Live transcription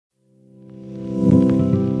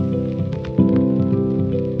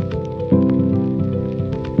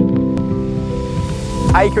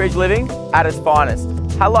Acreage living at its finest.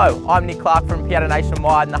 Hello, I'm Nick Clarke from PRD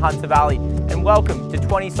Nationwide in the Hunter Valley, and welcome to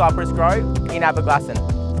 20 Cypress Grove in Aberglasslyn.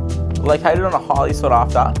 Located on a highly sought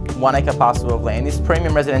after 1 acre parcel of land, this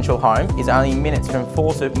premium residential home is only minutes from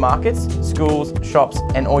 4 supermarkets, schools, shops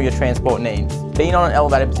and all your transport needs. Being on an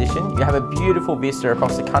elevated position, you have a beautiful vista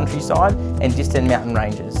across the countryside and distant mountain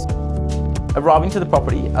ranges. Arriving to the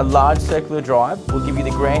property, a large circular drive will give you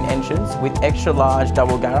the grand entrance with extra large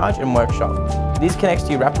double garage and workshop. This connects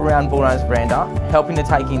to your wraparound bullnose veranda, helping to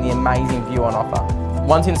take in the amazing view on offer.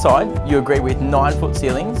 Once inside, you agree with 9-foot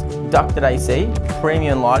ceilings, ducted AC,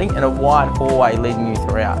 premium lighting and a wide hallway leading you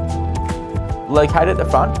throughout. Located at the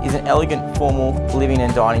front is an elegant formal living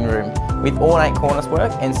and dining room with ornate cornice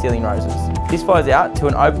work and ceiling roses. This flows out to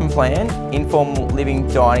an open plan, informal living,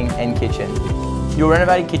 dining and kitchen. Your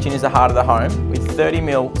renovated kitchen is the heart of the home with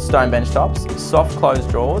 30mm stone bench tops, soft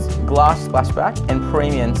closed drawers, glass splashback and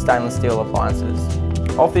premium stainless steel appliances.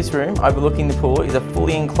 Off this room, overlooking the pool, is a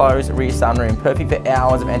fully enclosed rear sunroom, perfect for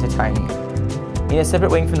hours of entertaining. In a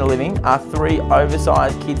separate wing from the living are 3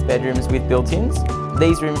 oversized kids' bedrooms with built-ins.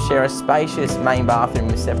 These rooms share a spacious main bathroom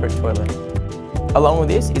with separate toilet. Along with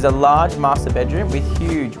this is a large master bedroom with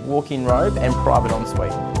huge walk-in robe and private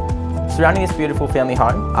ensuite. Surrounding this beautiful family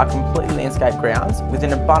home are completely landscaped grounds with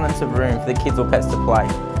an abundance of room for the kids or pets to play.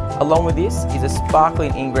 Along with this is a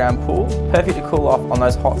sparkling in-ground pool, perfect to cool off on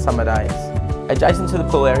those hot summer days. Adjacent to the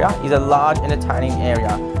pool area is a large entertaining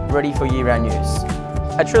area ready for year-round use.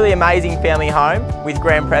 A truly amazing family home with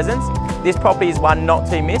grand presence. This property is one not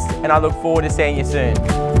to miss and I look forward to seeing you soon.